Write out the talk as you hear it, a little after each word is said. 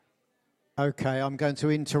Okay, I'm going to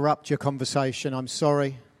interrupt your conversation. I'm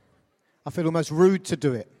sorry. I feel almost rude to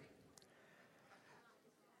do it.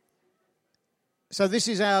 So this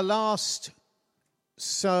is our last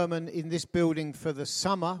sermon in this building for the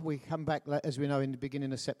summer. We come back, as we know, in the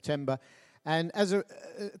beginning of September. And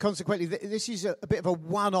consequently, this is a bit of a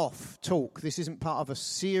one-off talk. This isn't part of a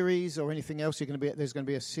series or anything else. There's going to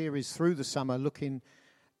be a series through the summer looking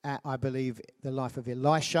at, I believe, the life of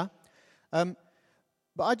Elisha.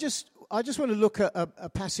 But I just want to look at a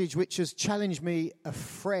passage which has challenged me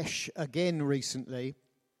afresh again recently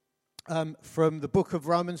from the book of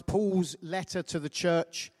Romans, Paul's letter to the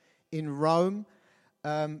church in Rome,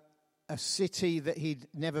 a city that he'd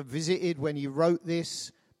never visited when he wrote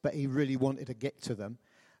this, but he really wanted to get to them.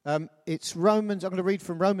 It's Romans. I'm going to read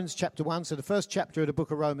from Romans chapter 1, so the first chapter of the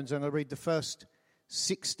book of Romans. I'm going to read the first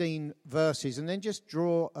 16 verses and then just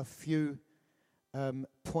draw a few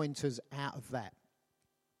pointers out of that.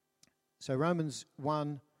 So Romans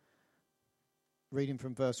 1, reading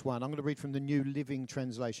from verse 1. I'm going to read from the New Living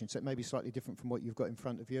Translation, so it may be slightly different from what you've got in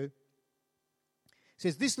front of you. It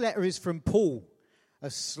says, "This letter is from Paul,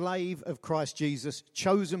 a slave of Christ Jesus,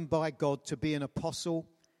 chosen by God to be an apostle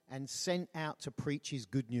and sent out to preach his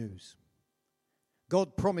good news.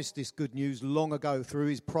 God promised this good news long ago through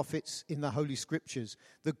his prophets in the Holy Scriptures.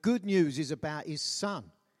 The good news is about his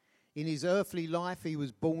son. In his earthly life, he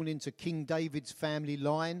was born into King David's family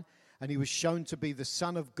line, and he was shown to be the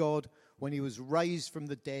Son of God when he was raised from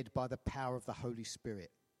the dead by the power of the Holy Spirit.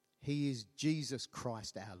 He is Jesus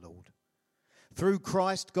Christ our Lord. Through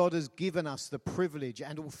Christ, God has given us the privilege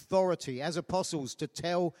and authority as apostles to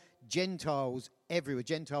tell Gentiles everywhere,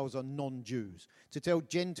 Gentiles are non-Jews, to tell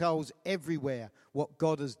Gentiles everywhere what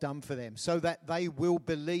God has done for them, so that they will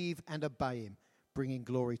believe and obey him, bringing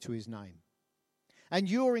glory to his name. And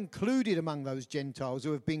you're included among those Gentiles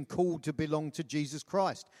who have been called to belong to Jesus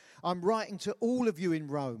Christ. I'm writing to all of you in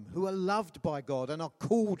Rome who are loved by God and are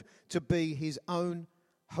called to be his own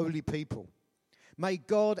holy people. May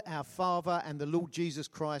God, our Father, and the Lord Jesus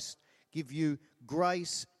Christ give you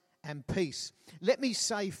grace and peace." Let me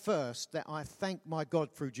say first that I thank my God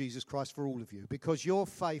through Jesus Christ for all of you, because your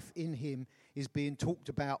faith in him is being talked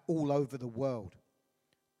about all over the world.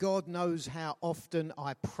 God knows how often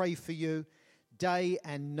I pray for you. Day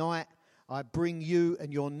and night, I bring you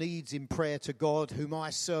and your needs in prayer to God, whom I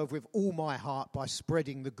serve with all my heart by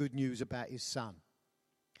spreading the good news about his Son.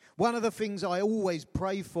 One of the things I always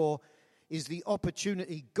pray for is the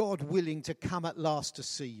opportunity, God willing, to come at last to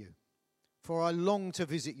see you. For I long to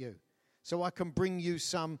visit you, so I can bring you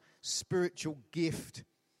some spiritual gift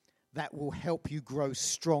that will help you grow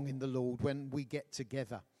strong in the Lord when we get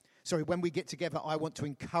together. When we get together, I want to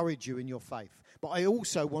encourage you in your faith. But I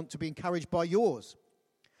also want to be encouraged by yours.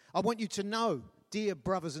 I want you to know, dear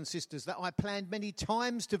brothers and sisters, that I planned many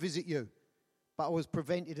times to visit you, but I was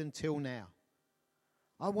prevented until now.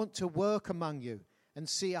 I want to work among you and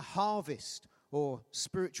see a harvest, or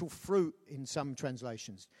spiritual fruit in some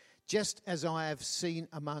translations, just as I have seen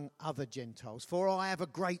among other Gentiles. For I have a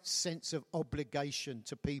great sense of obligation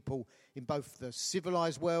to people in both the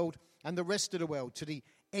civilized world and the rest of the world, to the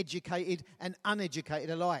educated and uneducated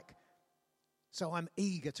alike. So I'm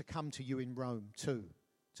eager to come to you in Rome too,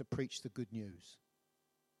 to preach the good news.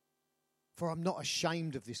 For I'm not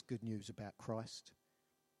ashamed of this good news about Christ.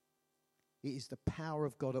 It is the power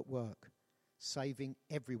of God at work, saving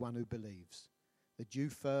everyone who believes, the Jew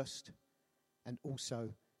first and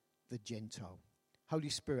also the Gentile. Holy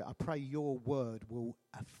Spirit, I pray your word will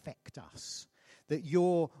affect us, that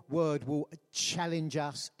your word will challenge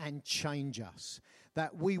us and change us,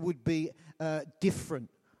 that we would be different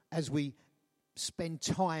as we spend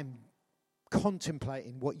time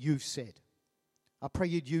contemplating what you've said. I pray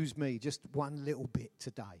you'd use me just one little bit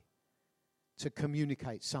today to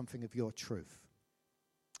communicate something of your truth.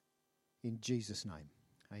 In Jesus' name,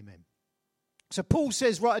 amen. So Paul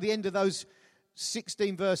says right at the end of those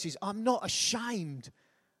 16 verses, I'm not ashamed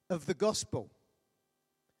of the gospel.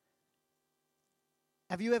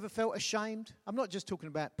 Have you ever felt ashamed? I'm not just talking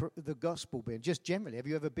about the gospel being, just generally. Have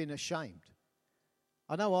you ever been ashamed?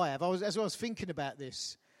 I know I have. As I was thinking about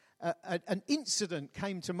this, an incident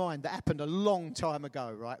came to mind that happened a long time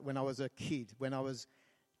ago, right, when I was a kid, when I was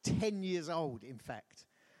 10 years old, in fact,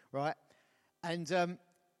 right? And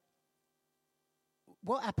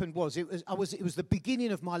what happened was, it was the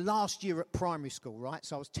beginning of my last year at primary school, right?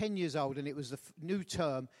 So I was 10 years old, and it was the new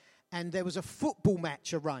term, and there was a football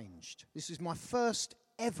match arranged. This is my first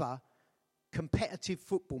ever competitive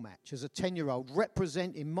football match as a 10-year-old,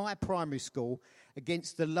 representing my primary school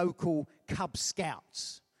against the local Cub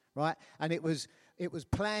Scouts, right? And it was It was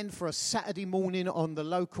planned for a Saturday morning on the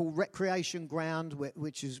local recreation ground,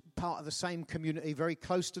 which is part of the same community, very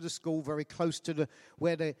close to the school, very close to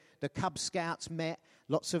where the Cub Scouts met.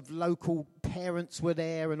 Lots of local parents were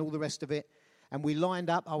there and all the rest of it. And we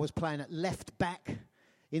lined up. I was playing at left back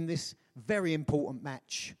in this very important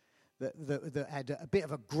match that had a bit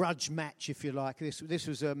of a grudge match, if you like. This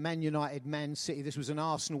was a Man United, Man City. This was an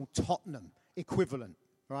Arsenal, Tottenham equivalent,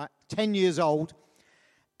 right? 10 years old.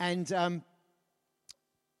 And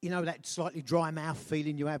you know that slightly dry mouth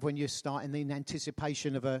feeling you have when you're starting in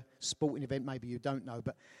anticipation of a sporting event. Maybe you don't know.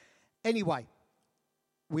 But anyway,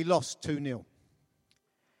 we lost 2-0.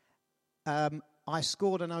 I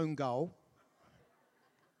scored an own goal,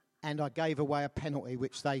 and I gave away a penalty,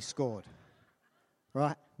 which they scored.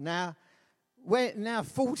 Right? Now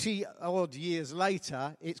 40-odd years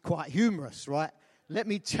later, it's quite humorous, right? Let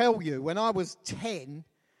me tell you, when I was 10,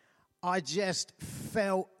 I just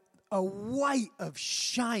felt a weight of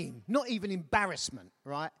shame, not even embarrassment,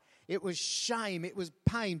 right? It was shame, it was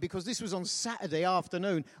pain, because this was on Saturday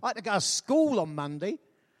afternoon. I had to go to school on Monday.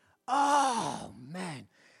 Oh, man.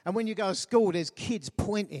 And when you go to school, there's kids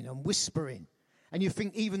pointing and whispering, and you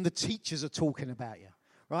think even the teachers are talking about you,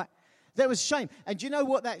 right? There was shame. And do you know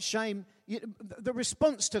what that shame, the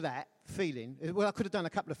response to that feeling, well, I could have done a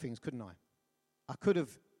couple of things, couldn't I? I could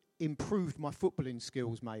have improved my footballing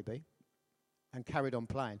skills, maybe, and carried on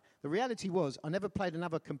playing. The reality was I never played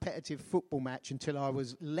another competitive football match until I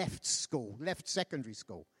was left secondary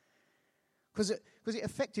school. Because it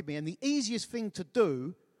affected me. And the easiest thing to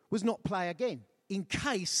do was not play again, in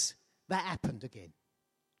case that happened again.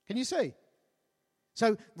 Can you see?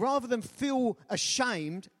 So rather than feel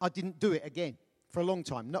ashamed, I didn't do it again for a long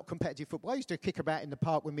time. Not competitive football. I used to kick about in the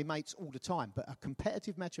park with my mates all the time. But a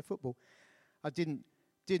competitive match of football, I didn't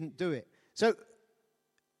do it. So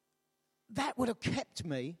that would have kept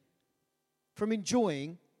me from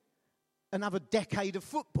enjoying another decade of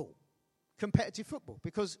football, competitive football,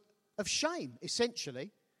 because of shame,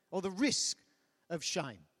 essentially, or the risk of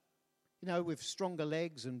shame. You know, with stronger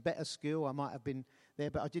legs and better skill, I might have been there,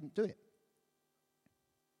 but I didn't do it.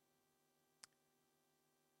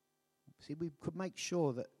 See, we could make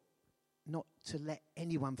sure that not to let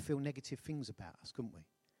anyone feel negative things about us, couldn't we?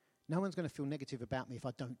 No one's going to feel negative about me if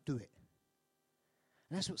I don't do it.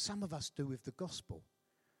 And that's what some of us do with the gospel.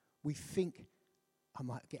 We think, I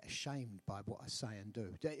might get ashamed by what I say and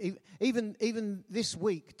do. Even this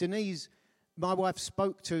week, Denise, my wife,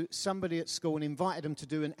 spoke to somebody at school and invited them to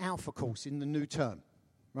do an Alpha course in the new term,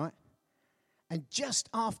 right? And just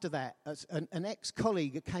after that, an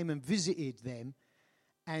ex-colleague came and visited them,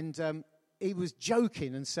 and he was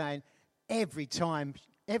joking and saying, every time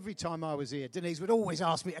I was here, Denise would always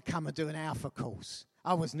ask me to come and do an Alpha course.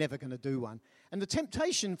 I was never going to do one. And the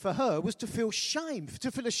temptation for her was to feel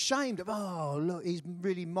ashamed of, oh, look, he's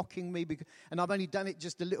really mocking me, and I've only done it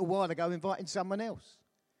just a little while ago, inviting someone else.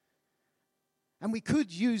 And we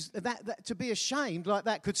could use that to be ashamed like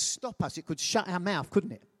that could stop us. It could shut our mouth,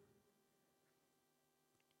 couldn't it?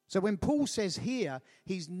 So when Paul says here,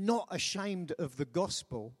 he's not ashamed of the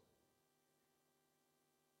gospel,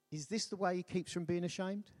 is this the way he keeps from being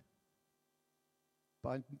ashamed?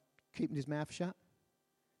 By keeping his mouth shut?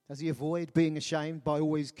 Does he avoid being ashamed by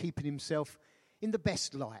always keeping himself in the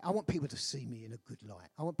best light? I want people to see me in a good light.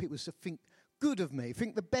 I want people to think good of me,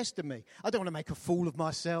 think the best of me. I don't want to make a fool of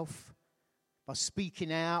myself by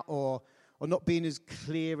speaking out or not being as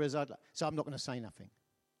clear as I'd like. So I'm not going to say nothing.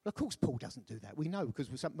 But of course, Paul doesn't do that. We know because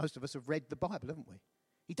most of us have read the Bible, haven't we?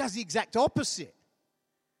 He does the exact opposite.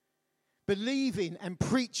 Believing and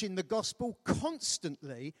preaching the gospel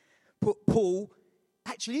constantly put Paul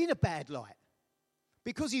actually in a bad light.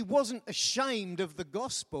 Because he wasn't ashamed of the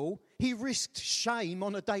gospel, he risked shame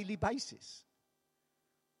on a daily basis.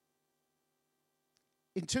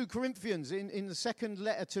 In 2 Corinthians, in the second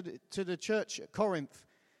letter to the church at Corinth,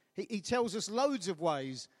 he tells us loads of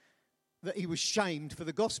ways that he was shamed for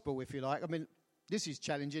the gospel, if you like. I mean, this is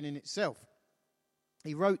challenging in itself.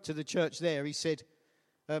 He wrote to the church there, he said,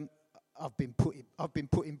 I've been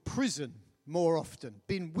put in prison more often,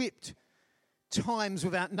 been whipped times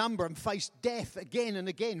without number and faced death again and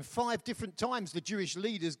again. 5 different times the Jewish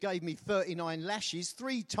leaders gave me 39 lashes.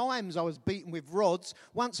 3 times I was beaten with rods.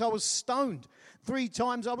 Once I was stoned. 3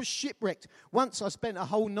 times I was shipwrecked. Once I spent a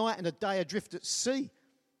whole night and a day adrift at sea.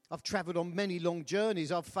 I've travelled on many long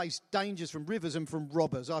journeys. I've faced dangers from rivers and from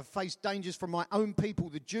robbers. I've faced dangers from my own people,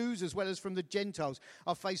 the Jews, as well as from the Gentiles.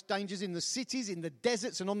 I've faced dangers in the cities, in the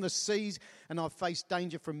deserts and on the seas. And I've faced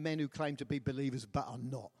danger from men who claim to be believers but are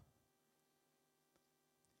not.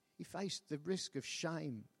 He faced the risk of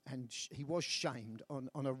shame, and he was shamed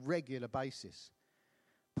on a regular basis.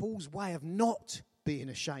 Paul's way of not being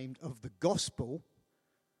ashamed of the gospel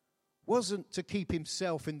wasn't to keep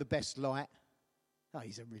himself in the best light. Oh,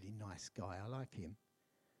 he's a really nice guy, I like him.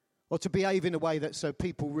 Or to behave in a way that so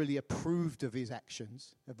people really approved of his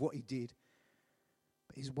actions, of what he did.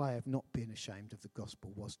 But his way of not being ashamed of the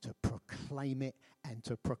gospel was to proclaim it and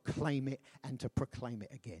to proclaim it and to proclaim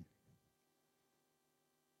it again.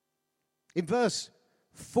 In verse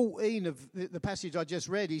 14 of the passage I just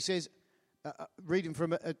read, he says, reading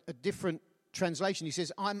from a different translation, he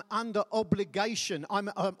says, I'm under obligation, I'm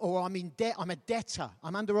in debt, I'm a debtor.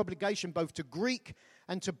 I'm under obligation both to Greek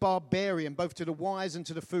and to barbarian, both to the wise and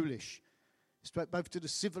to the foolish, both to the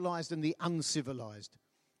civilized and the uncivilized.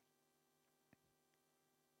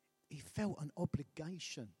 He felt an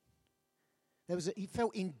obligation. He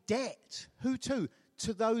felt in debt. Who to?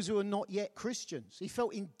 To those who are not yet Christians. He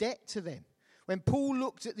felt in debt to them. When Paul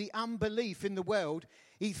looked at the unbelief in the world,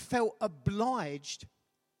 he felt obliged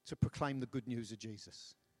to proclaim the good news of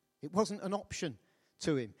Jesus. It wasn't an option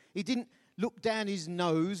to him. He didn't look down his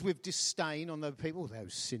nose with disdain on the people,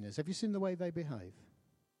 those sinners. Have you seen the way they behave?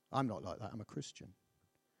 I'm not like that. I'm a Christian.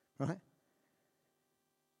 Right?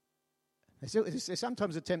 There's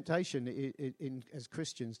sometimes a temptation as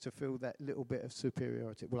Christians to feel that little bit of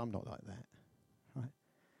superiority. Well, I'm not like that. Right?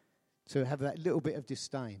 To have that little bit of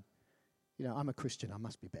disdain. You know, I'm a Christian. I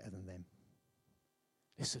must be better than them.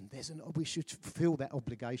 Listen, we should feel that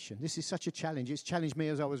obligation. This is such a challenge. It's challenged me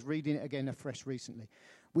as I was reading it again afresh recently.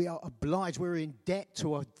 We are obliged. We're in debt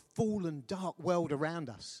to a fallen, dark world around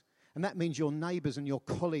us. And that means your neighbours and your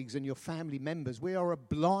colleagues and your family members. We are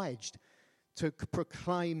obliged to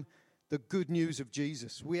proclaim the good news of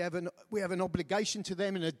Jesus. We have an obligation to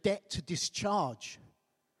them and a debt to discharge.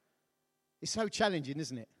 It's so challenging,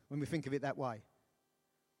 isn't it, when we think of it that way?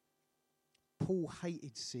 Paul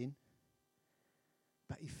hated sin,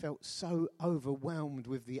 but he felt so overwhelmed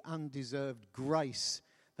with the undeserved grace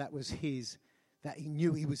that was his that he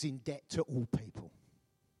knew he was in debt to all people.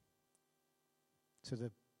 To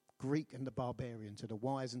the Greek and the barbarian, to the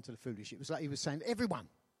wise and to the foolish. It was like he was saying, everyone.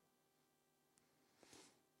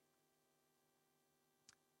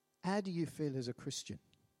 How do you feel as a Christian?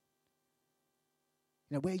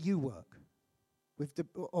 You know, where you work,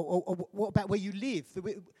 or what about where you live?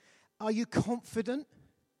 Are you confident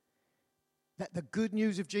that the good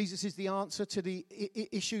news of Jesus is the answer to the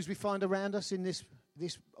issues we find around us in this?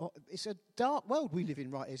 It's a dark world we live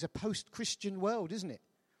in, right? It's a post-Christian world, isn't it?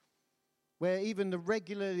 Where even the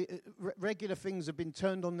regular things have been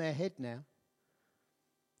turned on their head now.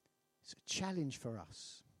 It's a challenge for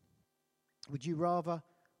us. Would you rather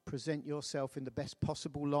present yourself in the best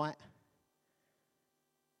possible light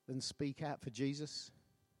than speak out for Jesus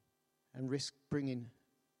and risk bringing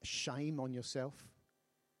shame on yourself?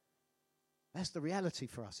 That's the reality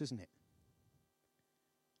for us, isn't it?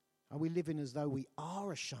 Are we living as though we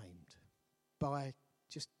are ashamed by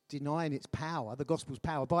just denying its power, the gospel's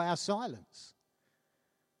power, by our silence?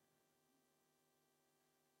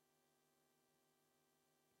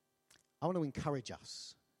 I want to encourage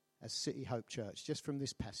us as City Hope Church, just from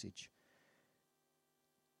this passage,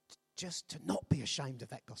 just to not be ashamed of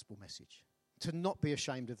that gospel message, to not be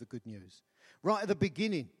ashamed of the good news. Right at the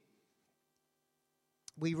beginning,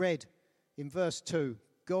 we read in verse 2,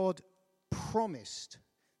 God promised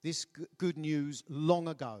this good news long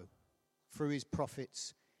ago through his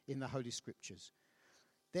prophets in the Holy Scriptures.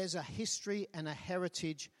 There's a history and a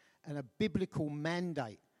heritage and a biblical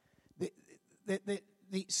mandate.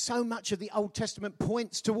 So much of the Old Testament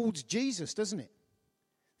points towards Jesus, doesn't it?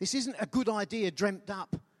 This isn't a good idea dreamt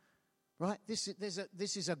up, right? This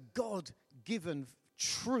is a God-given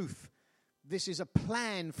truth. This is a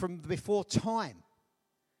plan from before time.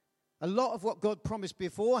 A lot of what God promised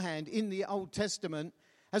beforehand in the Old Testament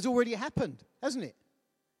has already happened, hasn't it?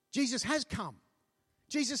 Jesus has come.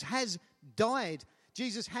 Jesus has died.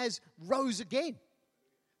 Jesus has rose again.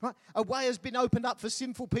 Right? A way has been opened up for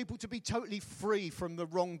sinful people to be totally free from the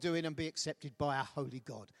wrongdoing and be accepted by our holy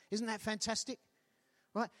God. Isn't that fantastic?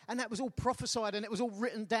 Right? And that was all prophesied and it was all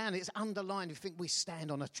written down. It's underlined. We think we stand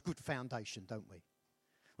on a good foundation, don't we?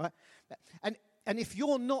 Right? And if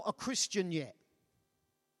you're not a Christian yet,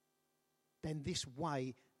 then this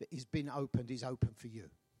way that has been opened is open for you.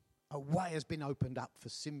 A way has been opened up for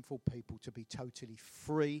sinful people to be totally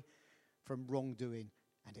free from wrongdoing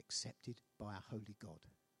and accepted by our holy God.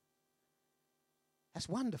 That's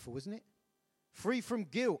wonderful, isn't it? Free from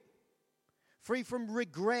guilt, free from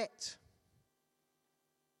regret.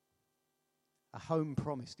 A home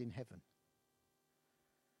promised in heaven.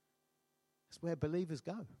 That's where believers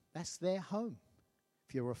go. That's their home.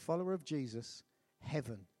 If you're a follower of Jesus,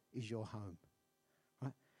 heaven is your home.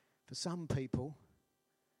 Right? For some people,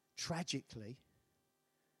 tragically,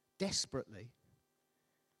 desperately,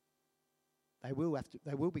 they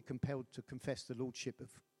will be compelled to confess the lordship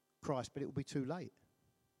of Christ, but it will be too late.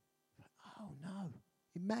 Oh no,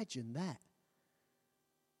 imagine that.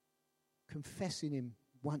 Confessing him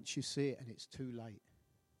once you see it and it's too late.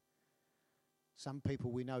 Some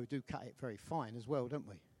people we know do cut it very fine as well, don't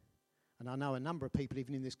we? And I know a number of people,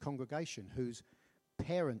 even in this congregation, whose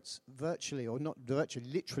parents virtually, or not virtually,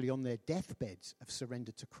 literally on their deathbeds have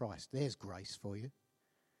surrendered to Christ. There's grace for you.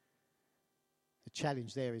 The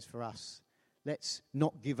challenge there is for us. Let's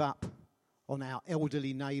not give up on our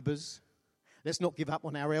elderly neighbours. Let's not give up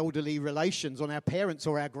on our elderly relations, on our parents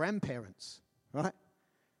or our grandparents, right?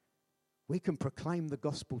 We can proclaim the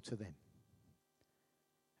gospel to them.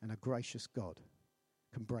 And a gracious God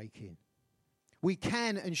can break in. We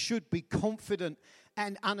can and should be confident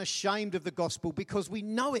and unashamed of the gospel because we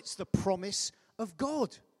know it's the promise of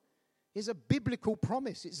God. It's a biblical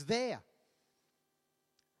promise. It's there.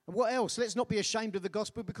 And what else? Let's not be ashamed of the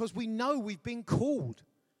gospel because we know we've been called.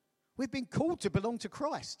 We've been called to belong to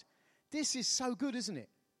Christ. This is so good, isn't it?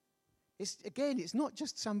 It's not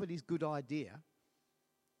just somebody's good idea.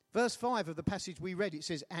 Verse 5 of the passage we read, it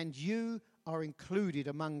says, "And you are included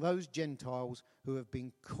among those Gentiles who have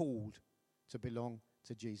been called to belong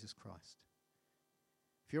to Jesus Christ."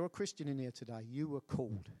 If you're a Christian in here today, you were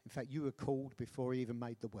called. In fact, you were called before he even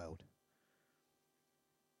made the world.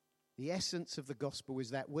 The essence of the gospel is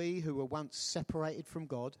that we who were once separated from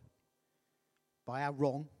God by our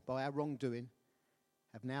wrongdoing,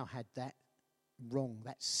 have now had that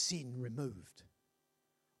sin removed.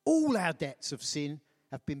 All our debts of sin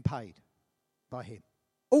have been paid by him.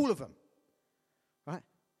 All of them. Right?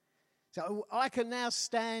 So I can now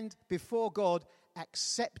stand before God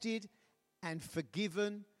accepted and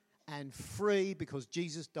forgiven and free because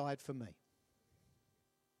Jesus died for me.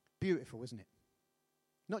 Beautiful, isn't it?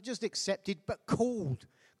 Not just accepted, but called.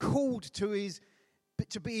 Called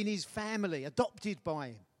to be in his family, adopted by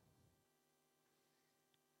him.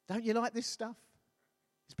 Don't you like this stuff?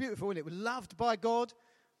 It's beautiful, isn't it? We're loved by God.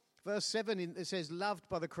 Verse 7, it says, loved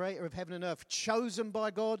by the creator of heaven and earth, chosen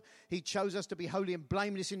by God. He chose us to be holy and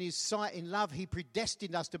blameless in his sight. In love, he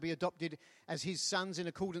predestined us to be adopted as his sons in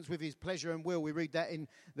accordance with his pleasure and will. We read that in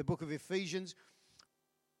the book of Ephesians.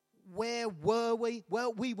 Where were we?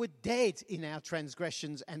 Well, we were dead in our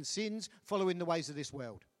transgressions and sins, following the ways of this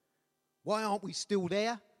world. Why aren't we still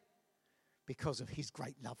there? Because of his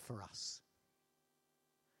great love for us.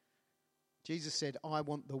 Jesus said, I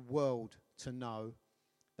want the world to know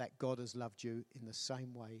that God has loved you in the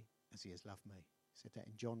same way as he has loved me. He said that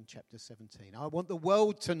in John chapter 17. I want the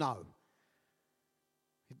world to know.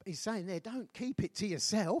 He's saying there, don't keep it to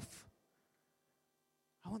yourself.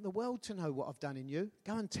 I want the world to know what I've done in you.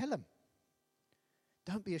 Go and tell them.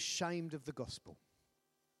 Don't be ashamed of the gospel.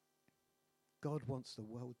 God wants the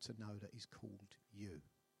world to know that he's called you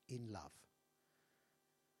in love.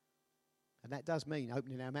 And that does mean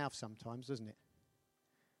opening our mouth sometimes, doesn't it?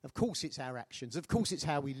 Of course it's our actions. Of course it's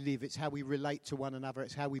how we live. It's how we relate to one another.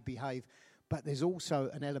 It's how we behave. But there's also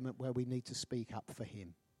an element where we need to speak up for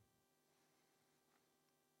him.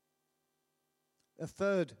 The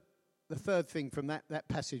third thing from that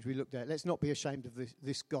passage we looked at, let's not be ashamed of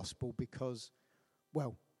this gospel because,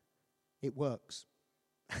 well, it works.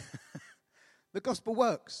 The gospel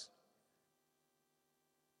works.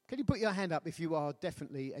 Can you put your hand up if you are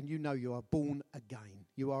definitely, and you know you are born again?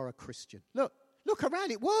 You are a Christian. Look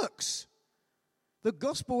around, it works. The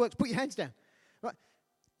gospel works. Put your hands down. Right.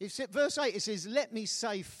 Verse 8, it says, let me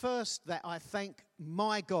say first that I thank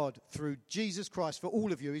my God through Jesus Christ for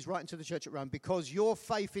all of you. He's writing to the church at Rome because your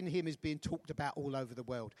faith in him is being talked about all over the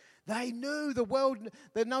world. They knew,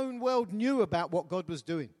 the known world knew about what God was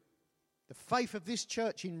doing. The faith of this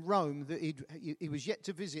church in Rome that he was yet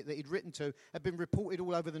to visit, that he'd written to, had been reported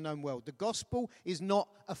all over the known world. The gospel is not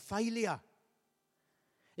a failure.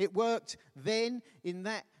 It worked then in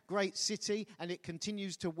that great city, and it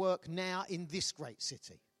continues to work now in this great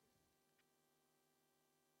city.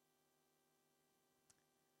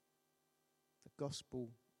 The gospel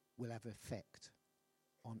will have effect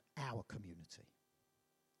on our community,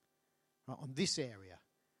 right, on this area,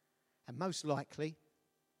 and most likely,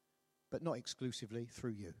 but not exclusively,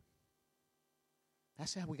 through you.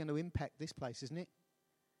 That's how we're going to impact this place, isn't it?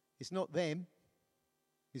 It's not them,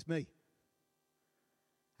 it's me.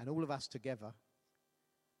 And all of us together,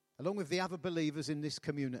 along with the other believers in this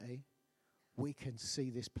community, we can see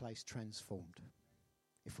this place transformed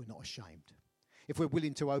if we're not ashamed, if we're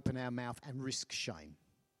willing to open our mouth and risk shame.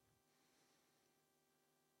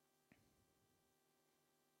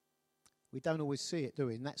 We don't always see it, do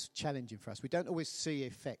we? And that's challenging for us. We don't always see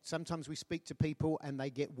effect. Sometimes we speak to people and they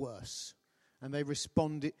get worse. and they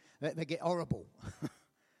respond, they get horrible.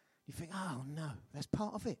 You think, oh no, that's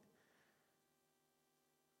part of it.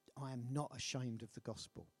 I am not ashamed of the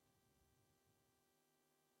gospel.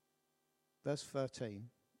 Verse 13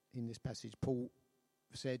 in this passage, Paul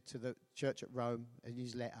said to the church at Rome in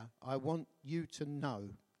his letter, I want you to know,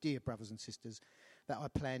 dear brothers and sisters, that I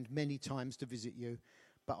planned many times to visit you,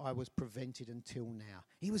 but I was prevented until now.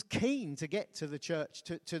 He was keen to get to the church,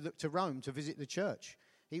 to Rome, to visit the church.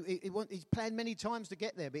 He planned many times to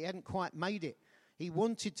get there, but he hadn't quite made it. He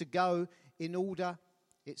wanted to go in order,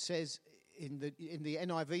 it says in the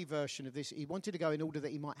NIV version of this, he wanted to go in order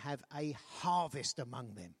that he might have a harvest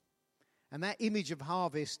among them. And that image of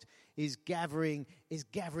harvest is gathering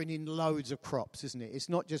in loads of crops, isn't it? It's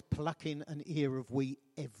not just plucking an ear of wheat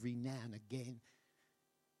every now and again.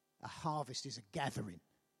 A harvest is a gathering,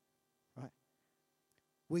 right?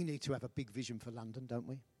 We need to have a big vision for London, don't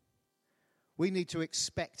we? We need to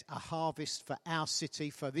expect a harvest for our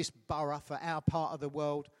city, for this borough, for our part of the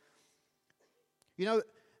world. You know,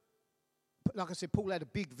 like I said, Paul had a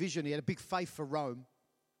big vision. He had a big faith for Rome.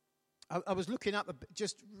 I was looking up,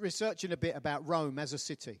 just researching a bit about Rome as a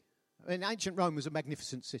city. I mean, ancient Rome was a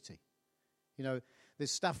magnificent city. You know,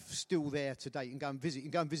 there's stuff still there today. You can go and visit. You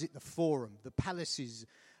can go and visit the Forum, the palaces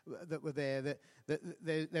that were there.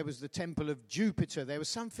 There was the Temple of Jupiter. There was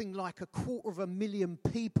something like 250,000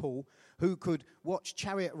 people who could watch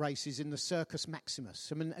chariot races in the Circus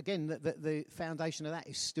Maximus. I mean, again, the foundation of that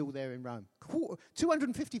is still there in Rome.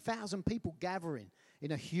 250,000 people gathering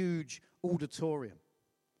in a huge auditorium.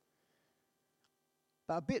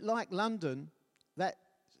 But a bit like London, that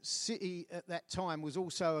city at that time was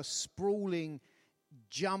also a sprawling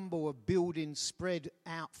jumble of buildings spread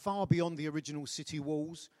out far beyond the original city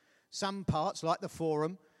walls. Some parts, like the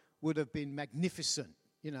Forum, would have been magnificent.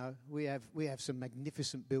 You know, we have some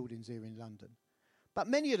magnificent buildings here in London. But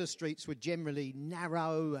many of the streets were generally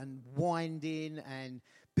narrow and winding and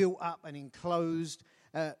built up and enclosed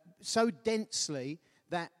so densely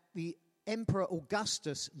that the Emperor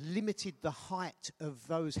Augustus limited the height of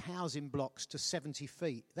those housing blocks to 70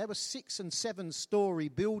 feet. There were 6- and 7-story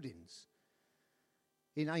buildings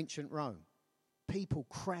in ancient Rome. People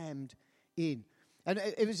crammed in. And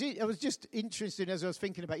it was just interesting as I was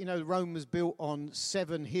thinking about, you know, Rome was built on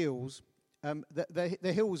 7 hills.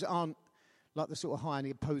 The hills aren't like the sort of high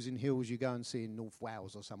and opposing hills you go and see in North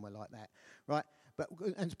Wales or somewhere like that, right?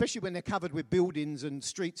 And especially when they're covered with buildings and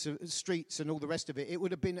streets and all the rest of it, it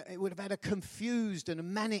would have had a confused and a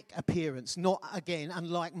manic appearance. Not again,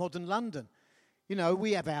 unlike modern London. You know,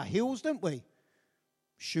 we have our hills, don't we?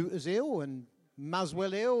 Shooters Hill and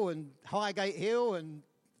Muswell Hill and Highgate Hill and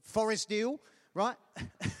Forest Hill, right?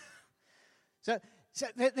 So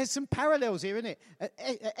there's some parallels here, isn't it?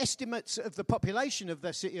 Estimates of the population of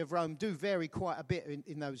the city of Rome do vary quite a bit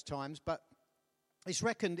in those times, but it's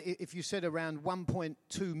reckoned if you said around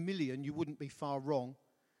 1.2 million, you wouldn't be far wrong.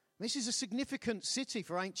 This is a significant city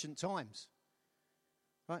for ancient times,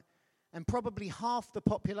 right? And probably half the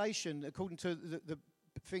population, according to the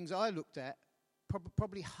things I looked at,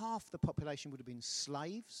 probably half the population would have been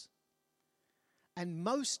slaves. And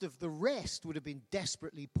most of the rest would have been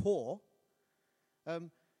desperately poor.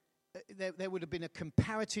 There would have been a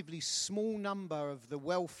comparatively small number of the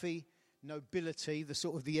wealthy nobility, the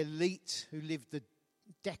sort of the elite who lived the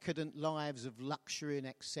decadent lives of luxury and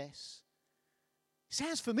excess.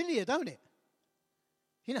 Sounds familiar, don't it?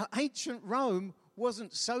 You know, ancient Rome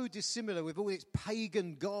wasn't so dissimilar with all its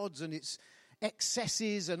pagan gods and its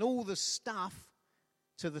excesses and all the stuff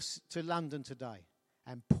to London today.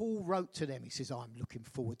 And Paul wrote to them, he says, I'm looking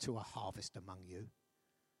forward to a harvest among you.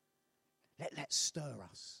 Let's stir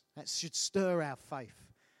us. That should stir our faith.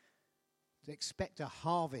 To expect a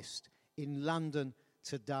harvest in London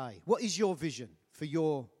today. What is your vision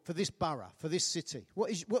for this borough, for this city?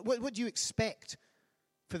 What do you expect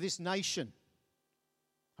for this nation?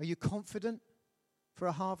 Are you confident for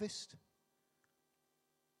a harvest?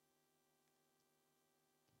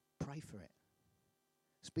 Pray for it.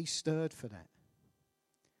 Let's be stirred for that.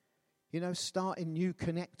 You know, starting new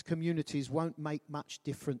connect communities won't make much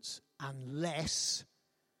difference unless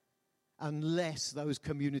those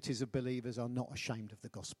communities of believers are not ashamed of the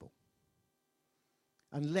gospel.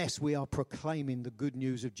 Unless we are proclaiming the good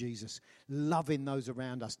news of Jesus, loving those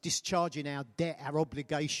around us, discharging our debt, our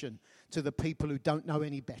obligation to the people who don't know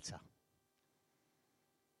any better.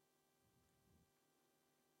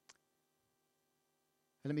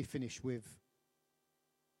 And let me finish with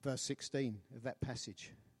verse 16 of that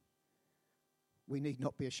passage. We need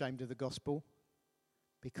not be ashamed of the gospel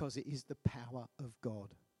because it is the power of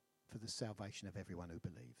God for the salvation of everyone who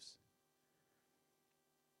believes.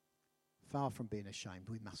 Far from being ashamed,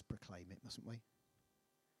 we must proclaim it, mustn't we?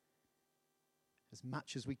 As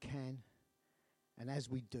much as we can, and as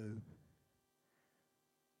we do,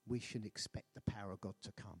 we should expect the power of God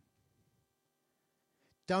to come.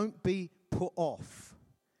 Don't be put off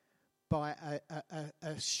by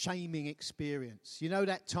a shaming experience. You know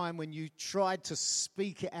that time when you tried to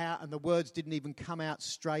speak it out and the words didn't even come out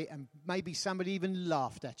straight and maybe somebody even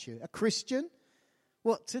laughed at you? A Christian?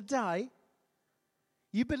 What, today?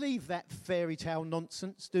 You believe that fairy tale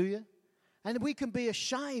nonsense, do you? And we can be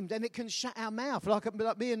ashamed and it can shut our mouth like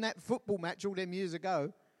me in that football match all them years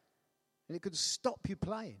ago. And it could stop you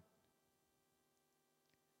playing.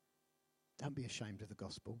 Don't be ashamed of the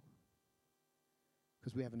gospel,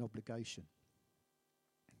 because we have an obligation.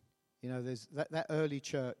 You know, there's that early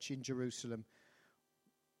church in Jerusalem.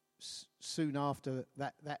 Soon after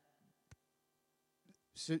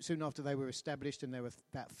soon after they were established, and there were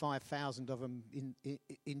about 5,000 of them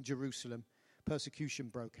in Jerusalem, persecution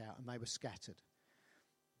broke out, and they were scattered.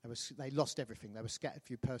 They lost everything. They were scattered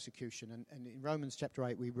through persecution. And in Romans chapter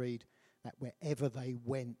 8, we read that wherever they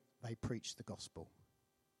went, they preached the gospel.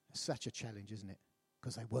 It's such a challenge, isn't it?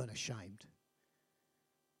 Because they weren't ashamed.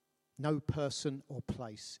 No person or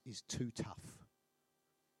place is too tough.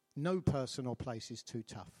 No person or place is too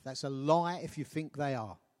tough. That's a lie if you think they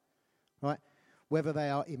are. Right? Whether they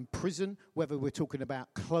are in prison, whether we're talking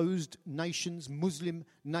about closed nations, Muslim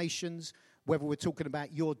nations, whether we're talking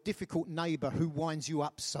about your difficult neighbour who winds you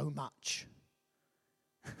up so much.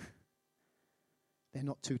 They're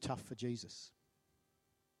not too tough for Jesus.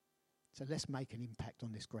 So let's make an impact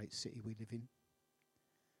on this great city we live in.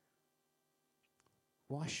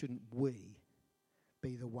 Why shouldn't we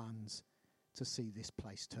be the ones to see this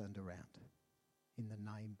place turned around in the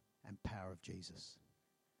name and power of Jesus?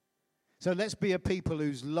 So let's be a people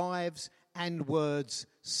whose lives and words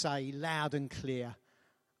say loud and clear,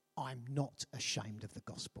 I'm not ashamed of the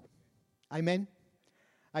gospel. Amen?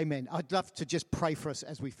 Amen. I'd love to just pray for us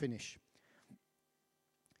as we finish.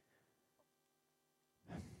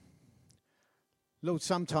 Lord,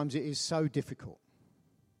 sometimes it is so difficult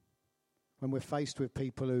when we're faced with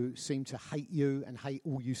people who seem to hate you and hate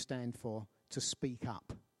all you stand for to speak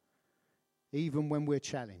up, even when we're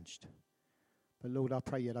challenged. But Lord, I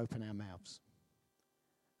pray you'd open our mouths.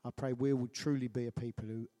 I pray we will truly be a people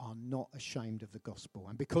who are not ashamed of the gospel.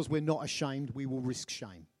 And because we're not ashamed, we will risk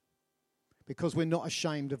shame. Because we're not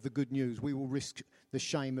ashamed of the good news, we will risk the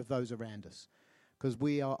shame of those around us. Because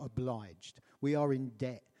we are obliged. We are in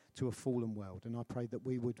debt to a fallen world. And I pray that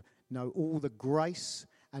we would know all the grace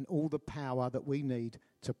and all the power that we need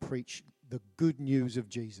to preach the good news of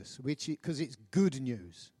Jesus, because it's good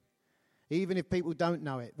news. Even if people don't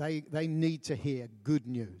know it, they need to hear good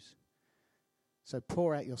news. So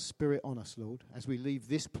pour out your Spirit on us, Lord, as we leave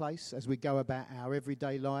this place, as we go about our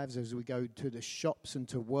everyday lives, as we go to the shops and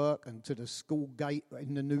to work and to the school gate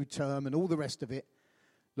in the new term and all the rest of it,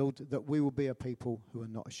 Lord, that we will be a people who are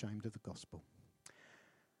not ashamed of the gospel.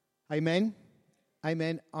 Amen.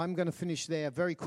 Amen. I'm going to finish there very quickly.